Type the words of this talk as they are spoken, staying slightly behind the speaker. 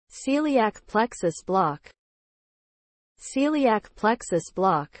Celiac plexus block. Celiac plexus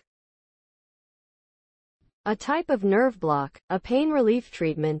block. A type of nerve block, a pain relief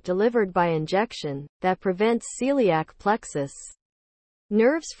treatment delivered by injection, that prevents celiac plexus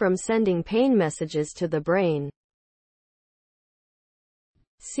nerves from sending pain messages to the brain.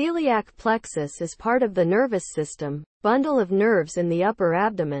 Celiac plexus is part of the nervous system, bundle of nerves in the upper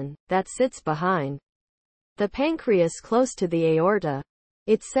abdomen, that sits behind the pancreas close to the aorta.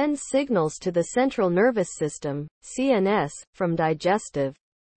 It sends signals to the central nervous system, CNS, from digestive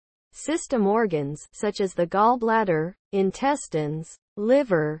system organs, such as the gallbladder, intestines,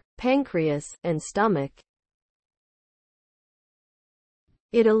 liver, pancreas, and stomach.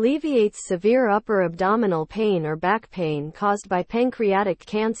 It alleviates severe upper abdominal pain or back pain caused by pancreatic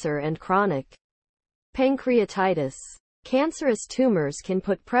cancer and chronic pancreatitis. Cancerous tumors can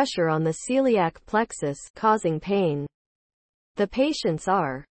put pressure on the celiac plexus, causing pain. The patients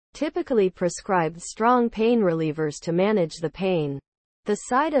are typically prescribed strong pain relievers to manage the pain. The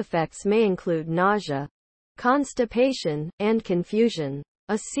side effects may include nausea, constipation, and confusion.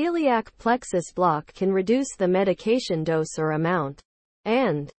 A celiac plexus block can reduce the medication dose or amount.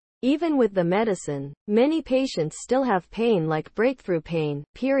 And even with the medicine, many patients still have pain like breakthrough pain,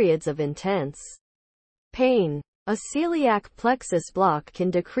 periods of intense pain. A celiac plexus block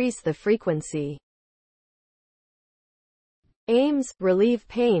can decrease the frequency. Aims: relieve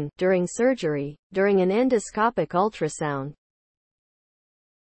pain during surgery, during an endoscopic ultrasound.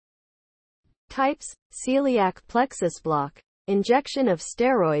 Types: celiac plexus block, injection of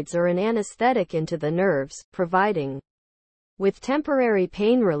steroids or an anesthetic into the nerves, providing with temporary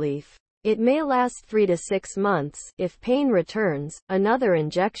pain relief. It may last 3 to 6 months. If pain returns, another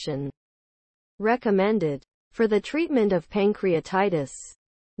injection recommended. For the treatment of pancreatitis,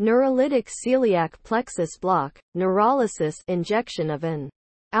 neurolytic celiac plexus block, neurolysis, injection of an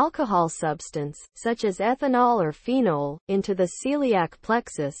alcohol substance, such as ethanol or phenol, into the celiac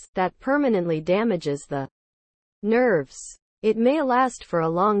plexus, that permanently damages the nerves. It may last for a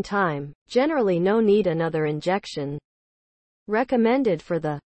long time, generally no need another injection. Recommended for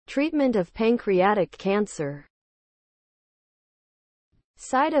the treatment of pancreatic cancer.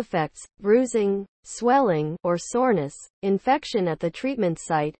 Side effects: bruising, swelling, or soreness, infection at the treatment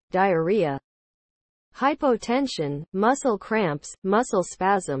site, diarrhea, hypotension, muscle cramps, muscle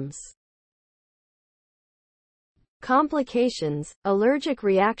spasms. Complications: allergic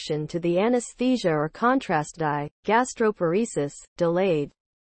reaction to the anesthesia or contrast dye, gastroparesis, delayed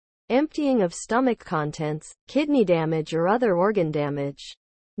emptying of stomach contents, kidney damage or other organ damage,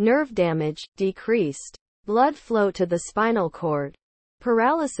 nerve damage, decreased blood flow to the spinal cord,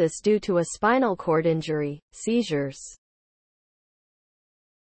 paralysis due to a spinal cord injury, seizures.